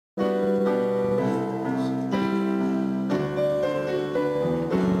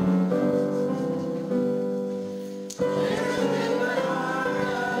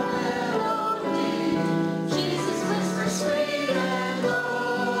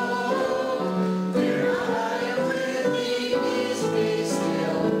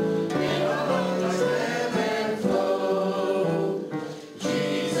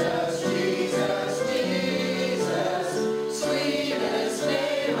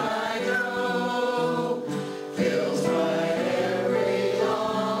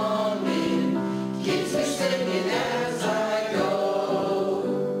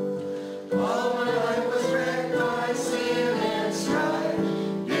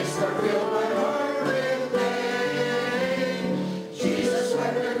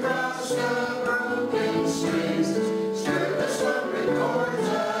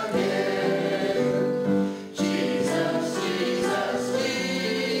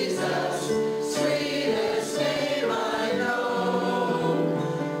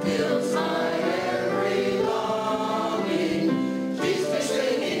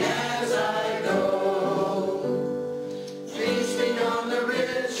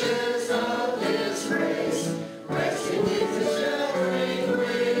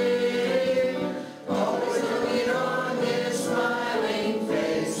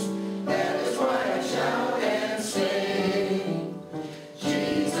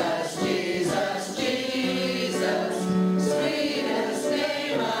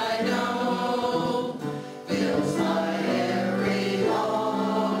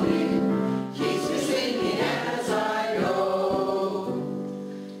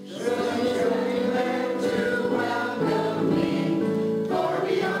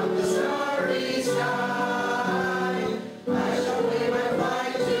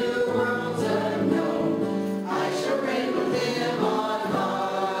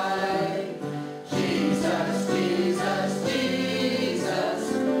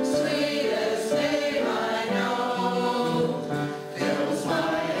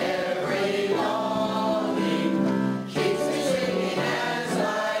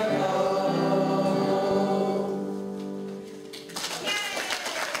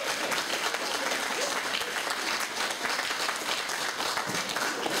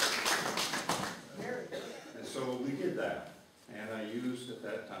at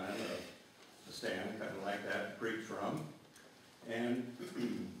that time, a stand kind of like that to preach from, and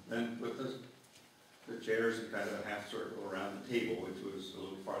then put the chairs in kind of a half circle around the table, which was a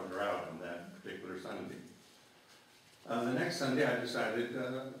little farther out on that particular Sunday. The next Sunday I decided,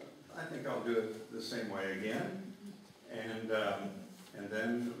 I think I'll do it the same way again, and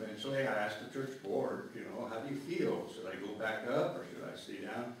then eventually I asked the church board, you know, how do you feel? Should I go back up or should I stay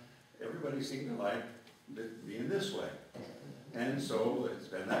down? Everybody seemed to like being this way. And so it's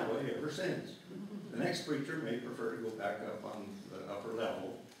been that way ever since. The next preacher may prefer to go back up on the upper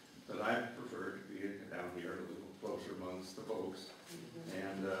level, but I prefer to be down here a little closer amongst the folks.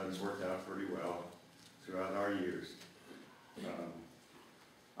 And it's worked out pretty well throughout our years.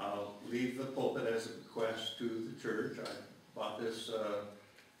 I'll leave the pulpit as a bequest to the church. I bought this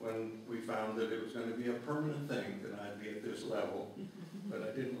when we found that it was going to be a permanent thing, that I'd be at this level. But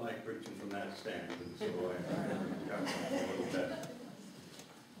I didn't like preaching from that stand, and so I got a little bit.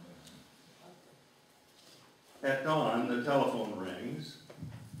 At dawn, the telephone rings.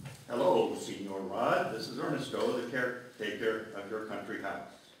 Hello, Senor Rod. This is Ernesto, the caretaker of your country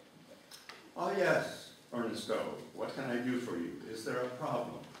house. Oh, yes, Ernesto. What can I do for you? Is there a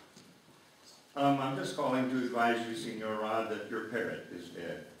problem? I'm just calling to advise you, Senor Rod, that your parrot is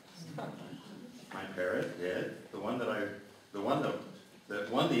dead. My parrot dead? The one that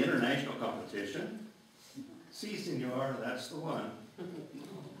won the international competition? Si, Senor, that's the one.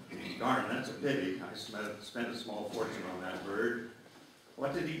 Darn, that's a pity. I spent a small fortune on that bird.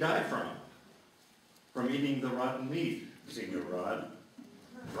 What did he die from? From eating the rotten meat, Senor Rod.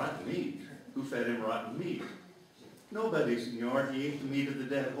 Rotten meat? Who fed him rotten meat? Nobody, Senor. He ate the meat of the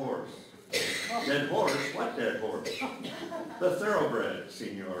dead horse. Dead horse? What dead horse? The thoroughbred,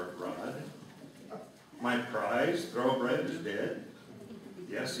 Senor Rod. My prize thoroughbred is dead?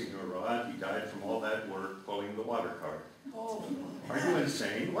 Yes, Senor Rod. He died from all that work pulling the water cart. Are you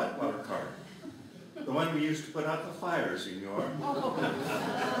insane? What water cart? The one we used to put out the fire, Senor.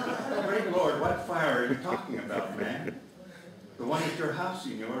 Great Lord, what fire are you talking about, man? The one at your house,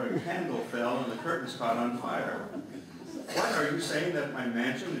 Senor. A candle fell and the curtains caught on fire. What, are you saying that my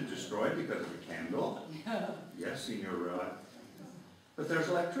mansion is destroyed because of a candle? Yes, Senor Rod. But there's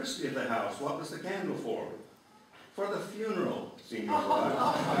electricity at the house. What was the candle for? For the funeral, Senor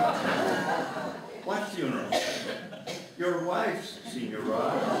Rod. What funeral? Your wife's, Senor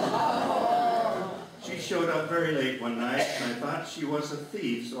Rod. She showed up very late one night, and I thought she was a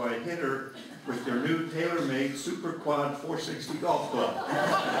thief, so I hit her with your new tailor-made Super Quad 460 golf club.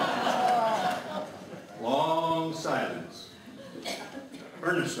 Long silence.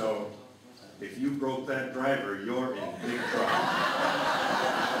 Ernesto, if you broke that driver, you're in big trouble.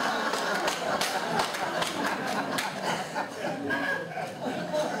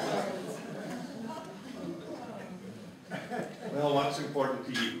 Well, what's important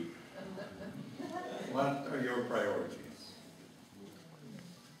to you? What are your priorities?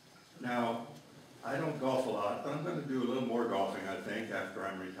 Now, I don't golf a lot, but I'm going to do a little more golfing, I think, after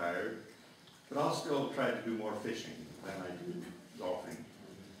I'm retired. But I'll still try to do more fishing than I do golfing.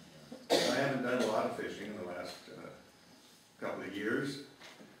 I haven't done a lot of fishing in the last couple of years,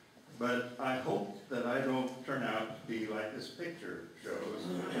 but I hope that I don't turn out to be like this picture shows.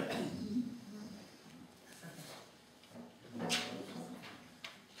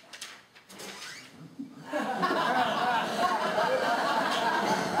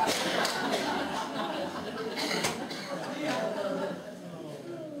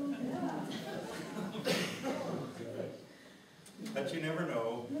 But you never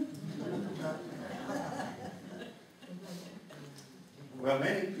know. Well,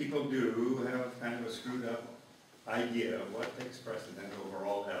 many people do have kind of a screwed up idea of what takes precedent over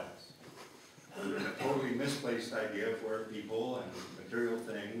all else. There's a totally misplaced idea of where people and material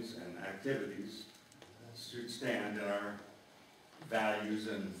things and activities should stand in our values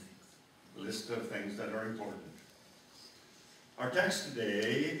and list of things that are important. Our text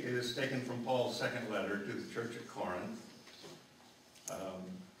today is taken from Paul's second letter to the church at Corinth.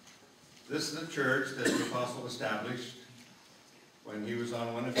 This is a church that the apostle established when he was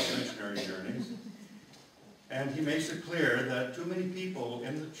on one of his missionary journeys. And he makes it clear that too many people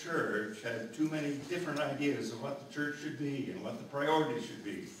in the church had too many different ideas of what the church should be and what the priorities should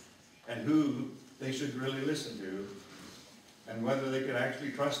be and who they should really listen to and whether they could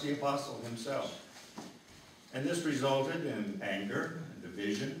actually trust the apostle himself. And this resulted in anger and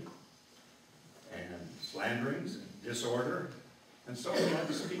division and slanderings and disorder. And so he had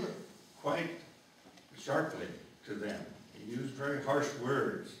to speak quite sharply to them. He used very harsh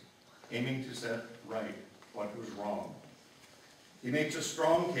words, aiming to set right what was wrong. He makes a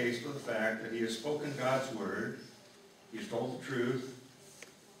strong case for the fact that he has spoken God's word, he's told the truth,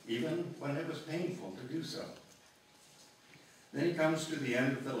 even when it was painful to do so. Then he comes to the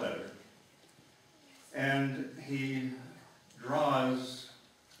end of the letter, and he draws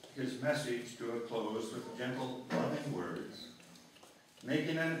his message to a close with gentle, loving words,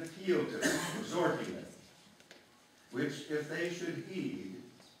 making an appeal to them, exhorting them, which, if they should heed,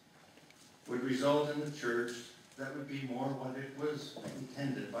 would result in a church that would be more what it was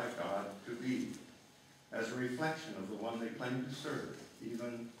intended by God to be, as a reflection of the one they claim to serve,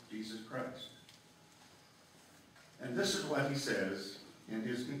 even Jesus Christ. And this is what he says in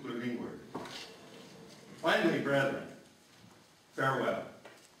his concluding word. Finally, brethren, farewell.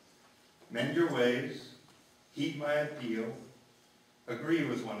 Mend your ways, heed my appeal, agree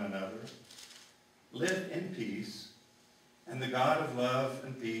with one another, live in peace, and the God of love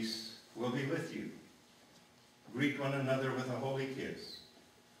and peace will be with you. Greet one another with a holy kiss.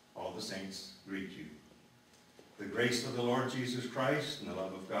 All the saints greet you. The grace of the Lord Jesus Christ and the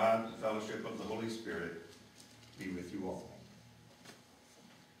love of God, the fellowship of the Holy Spirit be with you all.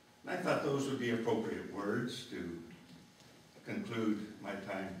 And I thought those would be appropriate words to conclude my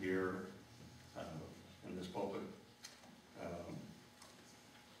time here in this pulpit.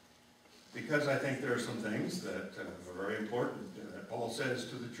 Because I think there are some things that are very important that Paul says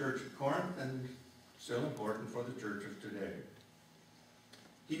to the church at Corinth and still important for the church of today.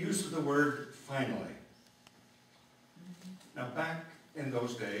 He uses the word finally. Now back in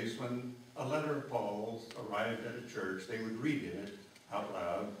those days when a letter of Paul's arrived at a church, they would read it out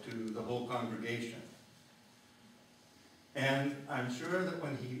loud to the whole congregation. And I'm sure that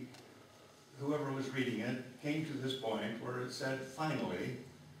when whoever was reading it came to this point where it said finally,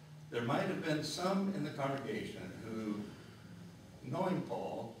 there might have been some in the congregation who, knowing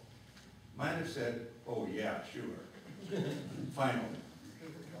Paul, might have said, oh yeah, sure, finally.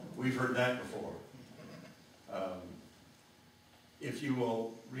 We've heard that before. If you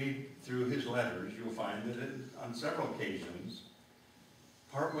will read through his letters, you'll find that on several occasions,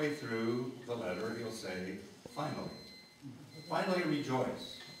 partway through the letter, he'll say, finally. Finally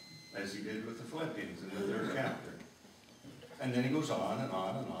rejoice, as he did with the Philippians in the 3rd chapter. And then he goes on and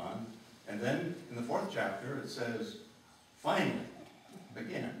on and on. And then in the 4th chapter, it says, finally,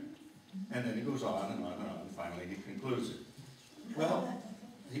 again. And then he goes on and on and on. Finally, he concludes it. Well,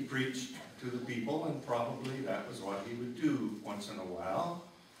 he preached to the people, and probably that was what he would do once in a while.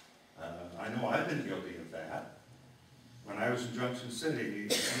 I know I've been guilty of that. When I was in Junction City,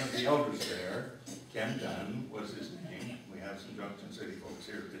 one of the elders there, Ken Dunn was his name. We have some Junction City folks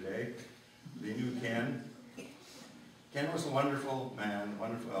here today. They knew Ken. Ken was a wonderful man,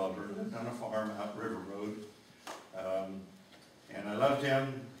 wonderful elder, lived on a farm out River Road. And I loved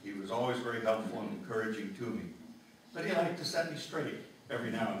him. He was always very helpful and encouraging to me. But he liked to set me straight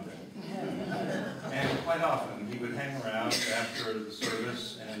every now and then. And quite often he would hang around after the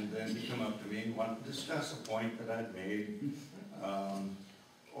service and then he'd come up to me and want to discuss a point that I'd made.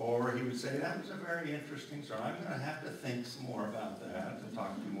 Or he would say, that was a very interesting story. I'm going to have to think some more about that and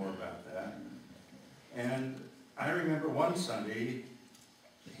talk to you more about that. And I remember one Sunday,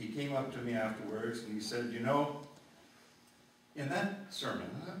 he came up to me afterwards and he said, you know, in that sermon,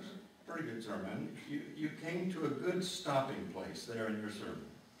 that was a pretty good sermon, you came to a good stopping place there in your sermon.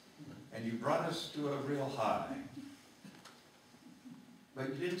 And you brought us to a real high. But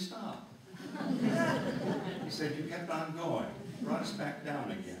you didn't stop. He said, you kept on going. Brought us back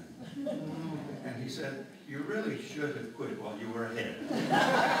down again. And he said, you really should have quit while you were ahead.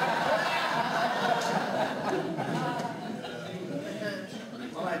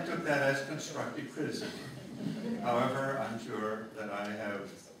 Well, I took that as constructive criticism. However, I'm sure that I have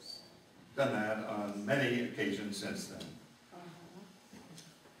done that on many occasions since then.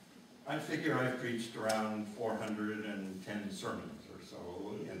 I figure I've preached around 410 sermons or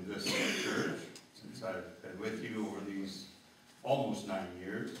so in this church since I've been with you over these almost 9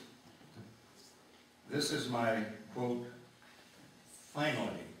 years. This is my, quote,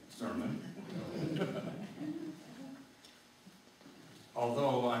 finally sermon.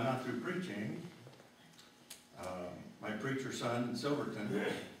 Although I'm not through preaching, my preacher son in Silverton,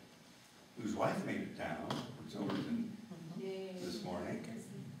 whose wife made it down from Silverton this morning,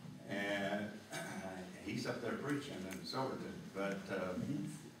 and he's up there preaching in Silverton. But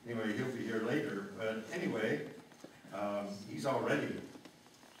anyway, he'll be here later. But anyway, he's already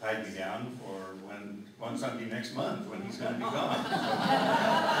tied me down for one Sunday next month when he's going to be gone.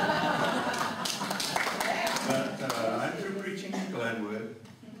 But I'm through preaching in Glenwood.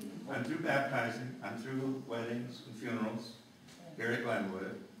 I'm through baptizing. I'm through weddings and funerals here at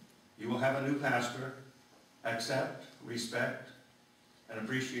Glenwood. You will have a new pastor. Accept, respect, and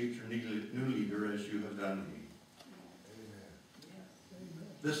appreciate your new leader as you have done me.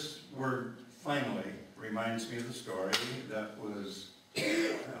 This word, finally, reminds me of the story that was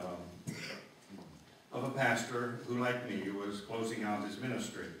of a pastor who, like me, was closing out his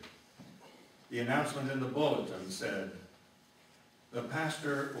ministry. The announcement in the bulletin said, "The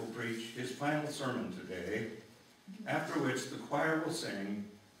pastor will preach his final sermon today, after which the choir will sing,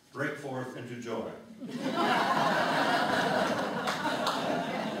 'Break Forth into Joy.'" Is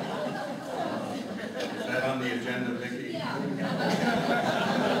that on the agenda, Vicki?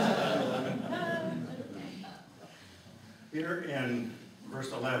 Here in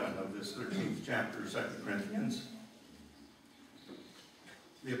verse 11 of this 13th chapter of 2 Corinthians,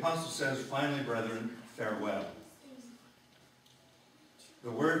 the apostle says, "Finally, brethren, farewell."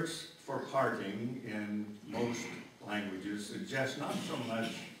 The words for parting in most languages suggest not so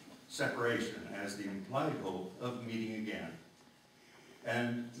much separation as the implied hope of meeting again.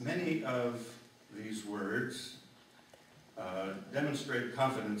 And many of these words demonstrate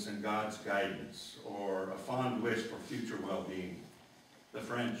confidence in God's guidance or a fond wish for future well-being. The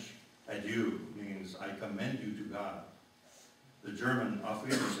French, adieu, means I commend you to God. The German, auf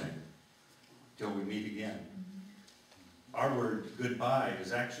Wiedersehen, till we meet again. Our word goodbye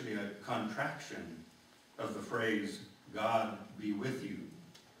is actually a contraction of the phrase God be with you.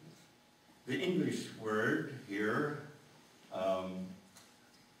 The English word here,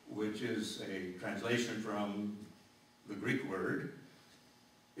 which is a translation from the Greek word,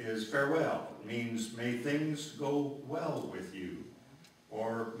 is farewell. It means may things go well with you,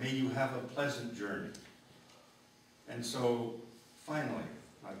 or may you have a pleasant journey. And so, finally,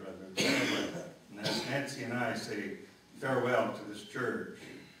 my brethren, farewell. And as Nancy and I say farewell to this church,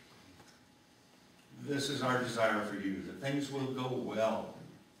 this is our desire for you, that things will go well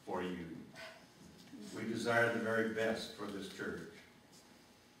for you. We desire the very best for this church.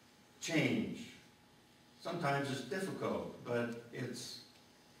 Change. Sometimes it's difficult, but it's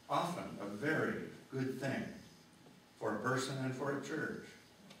often a very good thing for a person and for a church.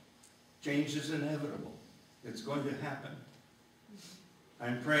 Change is inevitable. It's going to happen.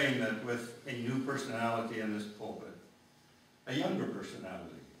 I'm praying that with a new personality in this pulpit, a younger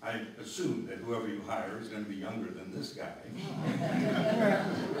personality, I assume that whoever you hire is going to be younger than this guy,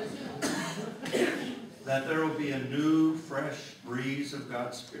 that there will be a new, fresh breeze of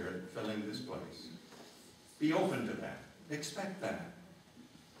God's Spirit filling this place. Be open to that. Expect that.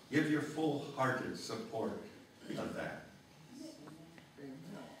 Give your full-hearted support of that.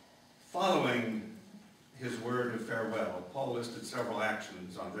 Following his word of farewell, Paul listed several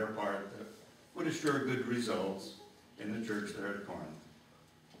actions on their part that would assure good results in the church there at Corinth.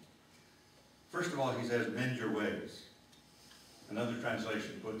 First of all, he says, mend your ways. Another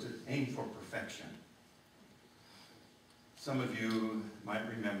translation puts it, aim for perfection. Some of you might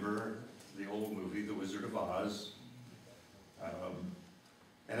remember the old movie, The Wizard of Oz,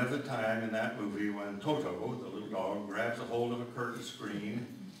 and of the time in that movie when Toto, the little dog, grabs a hold of a curtain screen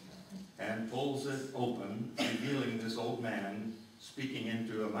and pulls it open, revealing this old man speaking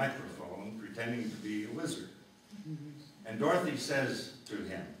into a microphone, pretending to be a wizard. And Dorothy says to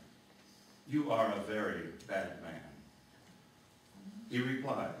him, "You are a very bad man." He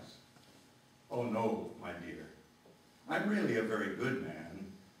replies, "Oh no, my dear. I'm really a very good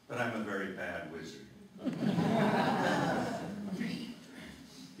man, but I'm a very bad wizard."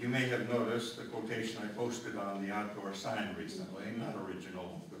 You may have noticed the quotation I posted on the outdoor sign recently, not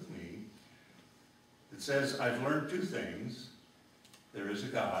original with me. It says, "I've learned two things. There is a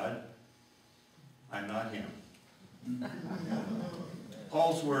God. I'm not him."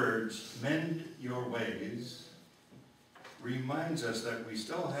 Paul's words, mend your ways, reminds us that we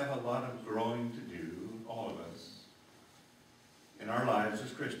still have a lot of growing to do, all of us, in our lives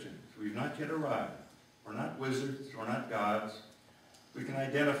as Christians. We've not yet arrived. We're not wizards. We're not gods. We can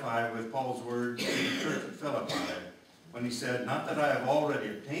identify with Paul's words in the church at Philippi when he said, "Not that I have already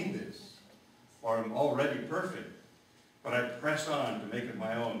obtained this or am already perfect, but I press on to make it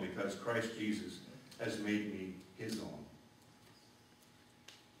my own because Christ Jesus has made me his own."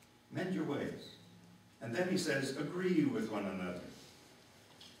 Mend your ways. And then he says, agree with one another.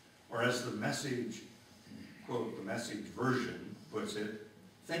 Or as the Message, quote, the Message version puts it,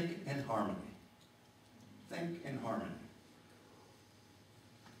 think in harmony. Think in harmony.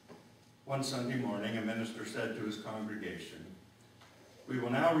 One Sunday morning, a minister said to his congregation, "We will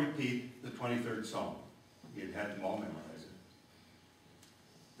now repeat the 23rd Psalm." He had had them all memorize it.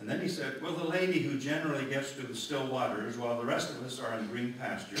 And then he said, "Will the lady who generally gets to the still waters while the rest of us are in green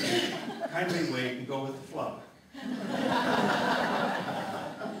pastures kindly wait and go with the flock?"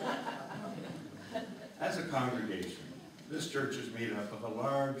 As a congregation, this church is made up of a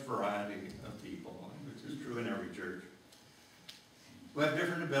large variety of people, which is true in every church. who have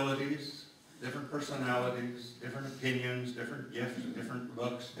different abilities, different personalities, different opinions, different gifts, different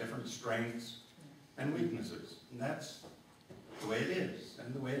looks, different strengths and weaknesses. And that's the way it is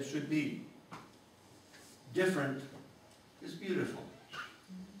and the way it should be. Different is beautiful.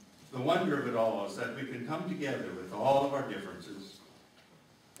 The wonder of it all is that we can come together with all of our differences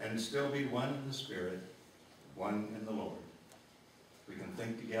and still be one in the Spirit, one in the Lord. We can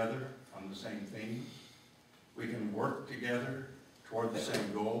think together on the same theme. We can work together toward the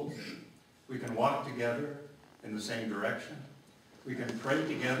same goals. We can walk together in the same direction. We can pray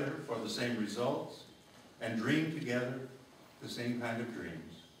together for the same results and dream together the same kind of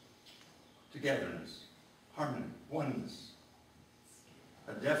dreams. Togetherness, harmony, oneness.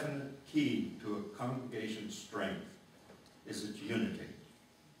 A definite key to a congregation's strength is its unity.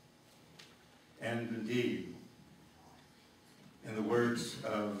 And indeed, in the words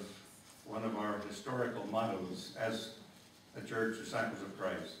of one of our historical mottos as a church, disciples of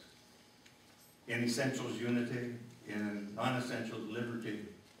Christ, in essentials unity, in non-essentials liberty,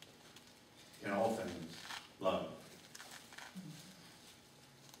 in all things love.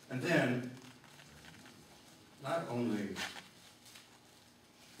 And then, not only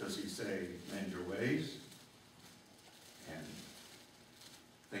does he say, mend your ways and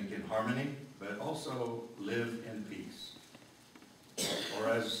think in harmony, but also live in peace. Or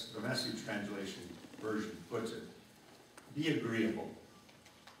as the Message translation version puts it, be agreeable.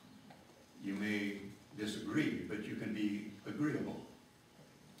 You may disagree, but you can be agreeable.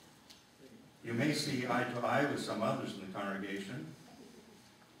 You may see eye to eye with some others in the congregation,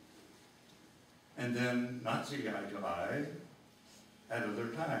 and then not see eye to eye at other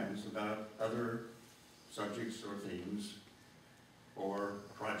times about other subjects or themes or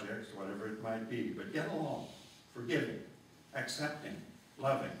projects, whatever it might be. But get along, forgiving, accepting,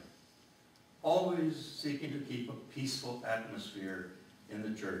 loving, always seeking to keep a peaceful atmosphere in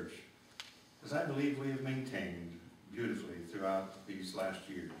the church, as I believe we have maintained beautifully throughout these last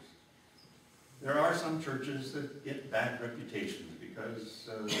years. There are some churches that get bad reputations because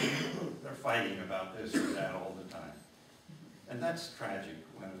they're fighting about this or that all the time. And that's tragic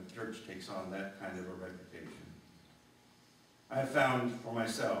when a church takes on that kind of a reputation. I have found for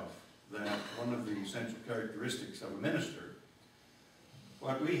myself that one of the essential characteristics of a minister,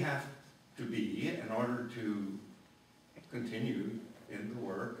 what we have to be in order to continue in the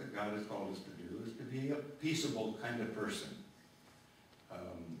work that God has called us to do, is to be a peaceable kind of person.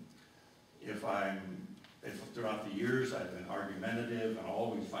 If throughout the years I've been argumentative and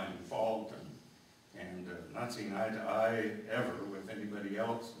always finding fault and not seeing eye to eye ever with anybody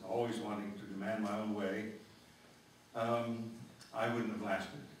else, and always wanting to demand my own way, I wouldn't have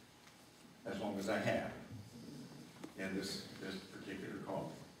lasted as long as I have in this particular calling.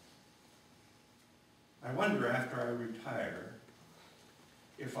 I wonder after I retire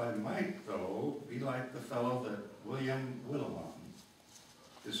if I might, though, be like the fellow that William Willimon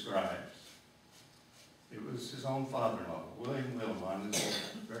describes. It was his own father-in-law. William Willimon is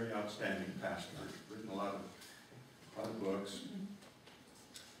a very outstanding pastor. He's written a lot of books.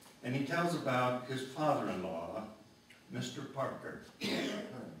 And he tells about his father-in-law, Mr. Parker,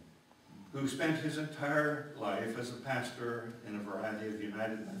 who spent his entire life as a pastor in a variety of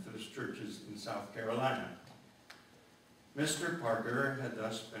United Methodist churches in South Carolina. Mr. Parker had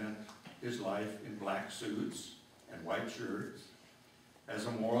thus spent his life in black suits and white shirts as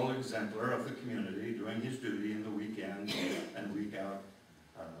a moral exemplar of the community, doing his duty in the weekend and week out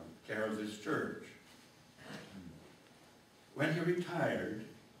care of his church. When he retired,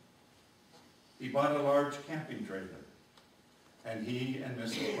 he bought a large camping trailer, and he and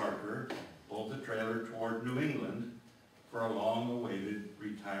Mrs. Parker pulled the trailer toward New England for a long-awaited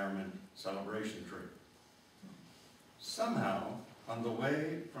retirement celebration trip. Somehow, on the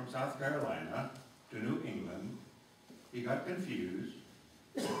way from South Carolina to New England, he got confused,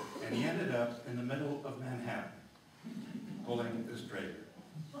 and he ended up in the middle of Manhattan, pulling this trailer.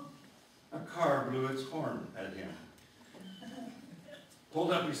 A car blew its horn at him,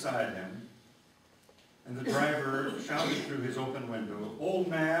 pulled up beside him, and the driver shouted through his open window, "Old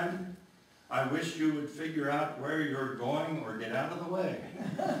man, I wish you would figure out where you're going or get out of the way."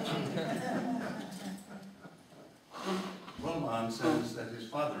 Willimon says that his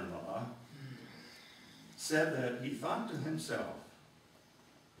father-in-law said that he thought to himself,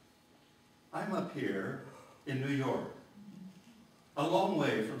 "I'm up here in New York, a long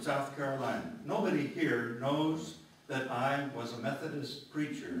way from South Carolina. Nobody here knows that I was a Methodist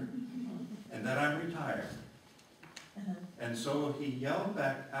preacher and that I'm retired." And so he yelled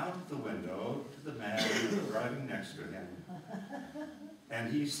back out the window to the man who was driving next to him,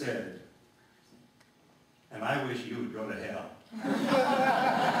 and he said, "And I wish you would go to hell."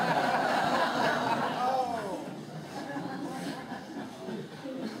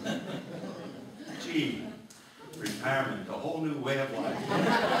 Gee, retirement, a whole new way of life.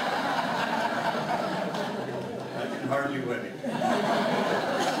 I can hardly wait.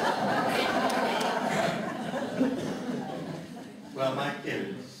 Well, my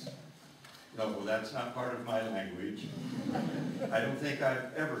kids, no, that's not part of my language. I don't think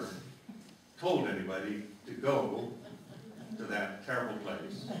I've ever told anybody to go to that terrible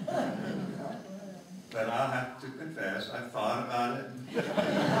place. But I'll have to confess, I've thought about it.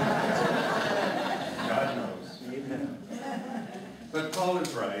 God knows. Amen. But Paul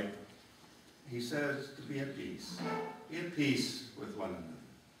is right. He says to be at peace. Be at peace with one another.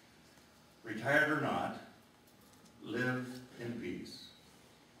 Retired or not, live in peace.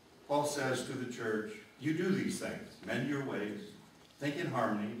 Paul says to the church, you do these things. Mend your ways. Think in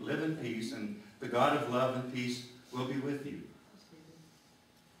harmony. Live in peace. And the God of love and peace will be with you.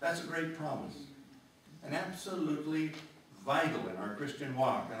 That's a great promise. And absolutely vital in our Christian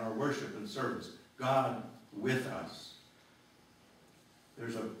walk and our worship and service. God with us.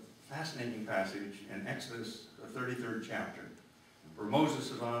 There's a fascinating passage in Exodus, the 33rd chapter, where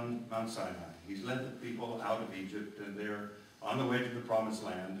Moses is on Mount Sinai. He's led the people out of Egypt, and they're on the way to the promised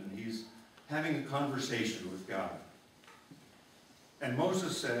land, and he's having a conversation with God. And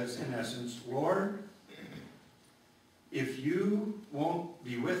Moses says, in essence, Lord, if you won't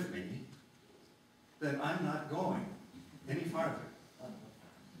be with me, then I'm not going any farther.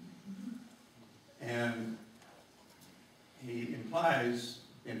 And he implies,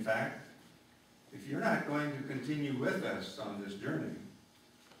 in fact, if you're not going to continue with us on this journey,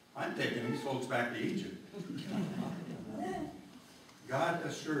 I'm taking these folks back to Egypt. God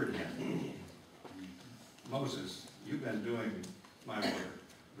assured him, Moses, you've been doing my work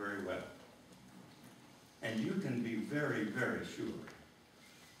very well. And you can be very, very sure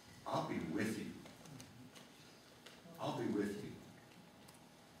I'll be with you. I'll be with you.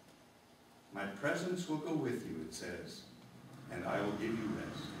 My presence will go with you, it says, and I will give you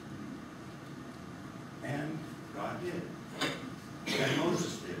rest. And God did. And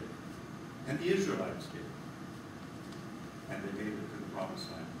Moses did. And the Israelites did. And they made it to the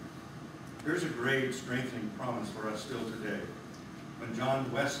promised land. Here's a great strengthening promise for us still today. When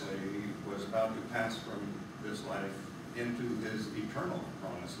John Wesley was about to pass from this life into his eternal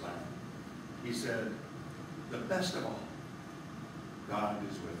promised land, he said, the best of all, God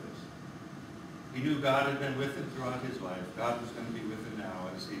is with us. He knew God had been with him throughout his life. God was going to be with him now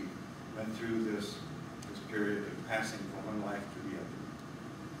as he went through this period of passing from one life to the other.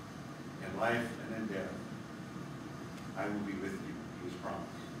 In life and in death, I will be with you, he was promised.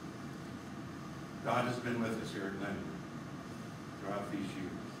 God has been with us here at Glenwood throughout these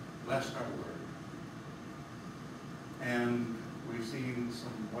years. Blessed our word. And we've seen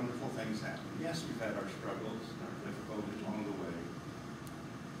some wonderful things happen. Yes, we've had our struggles and our difficulties along the way,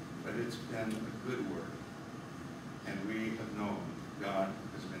 but it's been a good work. And we have known God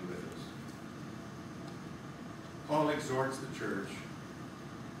has been with us. Paul exhorts the church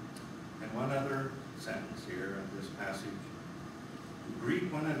in one other sentence here in this passage to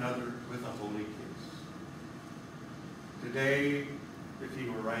greet one another with a holy kiss. Today, if he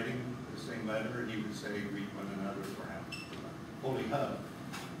were writing the same letter, he would say greet one another perhaps with a holy hug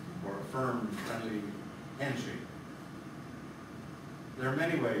or a firm, friendly handshake. There are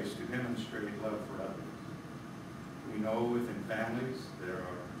many ways to demonstrate love for others. We know within families there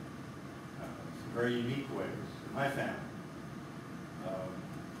are some very unique ways. In my family,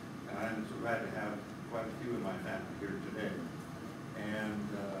 and I'm so glad to have quite a few in my family here today. And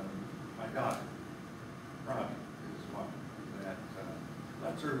my daughter, Robbie, is one that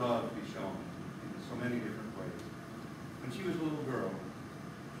lets her love be shown in so many different ways. When she was a little girl,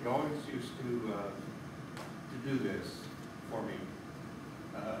 she always used to do this for me.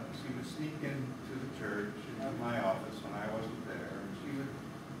 She would sneak into the church, into my office when I wasn't there, and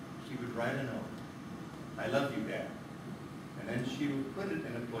she would write a note. I love you, Dad. And then she would put it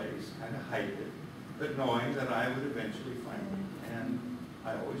in a place, kind of hide it, but knowing that I would eventually find it. And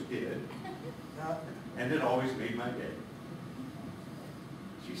I always did. And it always made my day.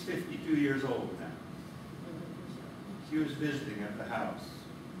 She's 52 years old now. She was visiting at the house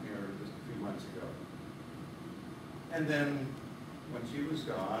here just a few months ago. And then when she was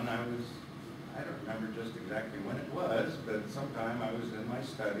gone, I don't remember just exactly when it was, but sometime I was in my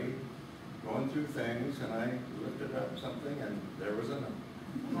study going through things, and I lifted up something, and there was a note.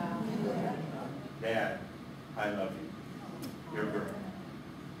 Wow. Dad, I love you. Your girl.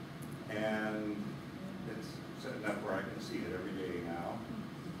 And it's sitting up where I can see it every day now.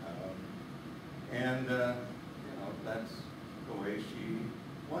 That's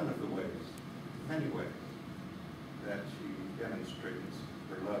many ways that she demonstrates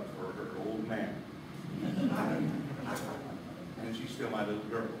her love for her old man. And she's still my little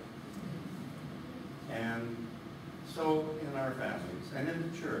girl. And so in our families and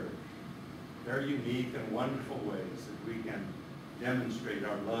in the church, there are unique and wonderful ways that we can demonstrate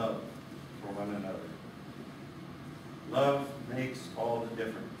our love for one another. Love makes all the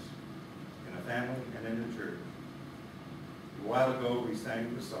difference in a family and in the church. A while ago we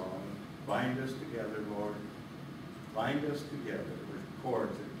sang the song, "Bind us together, Lord. Bind us together with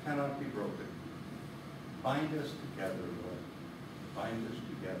cords that cannot be broken. Bind us together, Lord. Bind us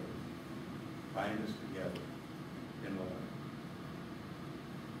together. Bind us together in love."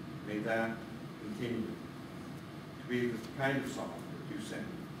 May that continue to be the kind of song that you sing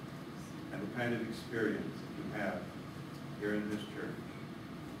and the kind of experience that you have here in this church.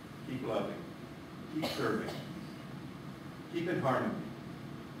 Keep loving. Keep serving. Keep in harmony.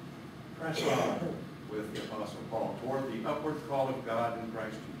 Press on with the Apostle Paul toward the upward call of God in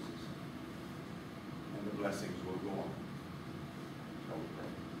Christ Jesus. And the blessings will go on. Shall we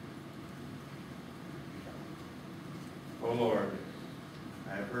pray? O Lord,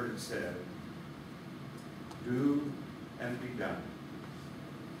 I have heard it said, do and be done.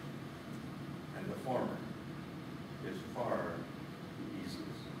 And the former is far the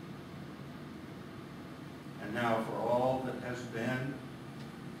easiest. And now for all that has been,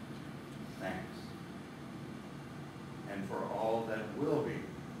 thanks. And for all